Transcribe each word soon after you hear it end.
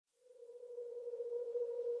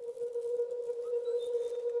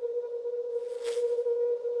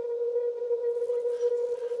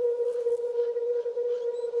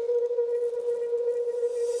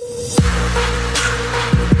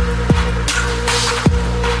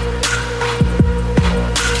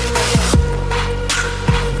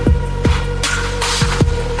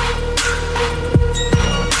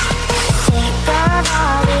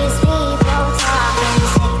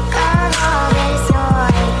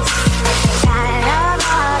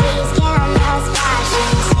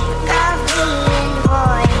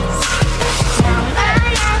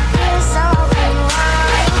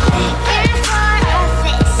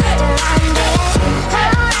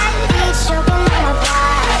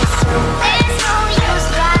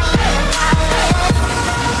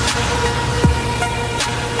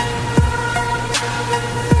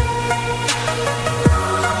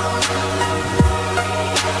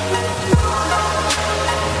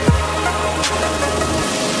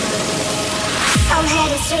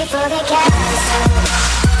headed straight for the castle.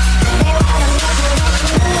 They wanna make me like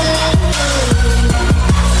me.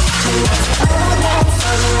 Old man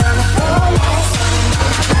sitting on the phone,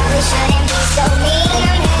 probably shouldn't be so mean.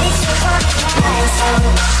 I'm headed straight for the castle.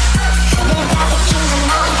 They've got the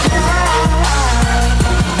kingdom on blood.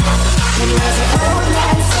 And there's an old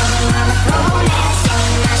man sitting on the phone,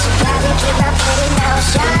 saying I should probably keep my pretty mouth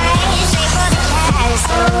shut. Straight for the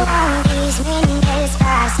castle.